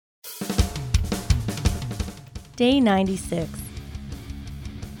Day 96.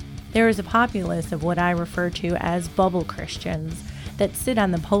 There is a populace of what I refer to as bubble Christians that sit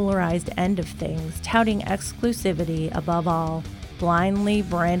on the polarized end of things, touting exclusivity above all, blindly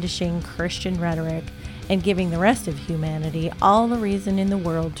brandishing Christian rhetoric, and giving the rest of humanity all the reason in the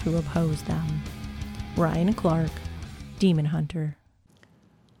world to oppose them. Ryan Clark, Demon Hunter.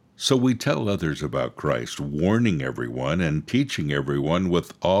 So we tell others about Christ, warning everyone and teaching everyone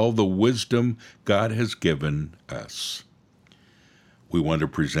with all the wisdom God has given us. We want to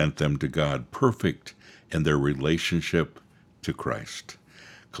present them to God perfect in their relationship to Christ.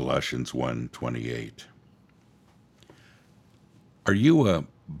 Colossians 1:28. Are you a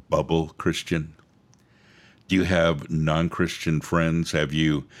bubble Christian? Do you have non-Christian friends? Have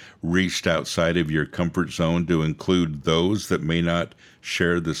you reached outside of your comfort zone to include those that may not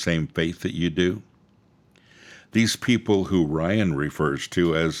share the same faith that you do? These people who Ryan refers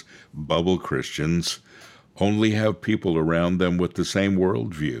to as bubble Christians only have people around them with the same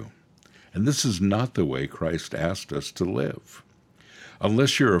worldview. And this is not the way Christ asked us to live.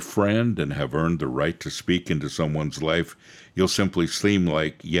 Unless you're a friend and have earned the right to speak into someone's life, you'll simply seem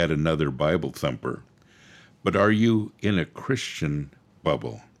like yet another Bible thumper. But are you in a Christian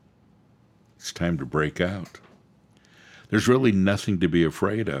bubble? It's time to break out. There's really nothing to be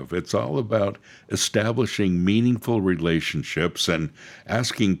afraid of. It's all about establishing meaningful relationships and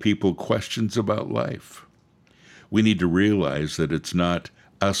asking people questions about life. We need to realize that it's not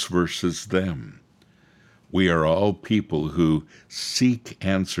us versus them. We are all people who seek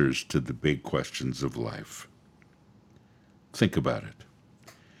answers to the big questions of life. Think about it.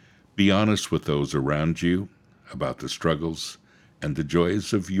 Be honest with those around you about the struggles and the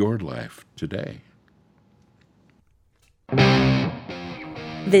joys of your life today.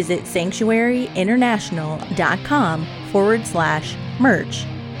 Visit sanctuaryinternational.com/merch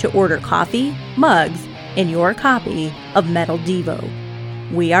to order coffee, mugs, and your copy of Metal Devo.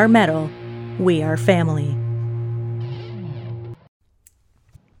 We are metal. We are family.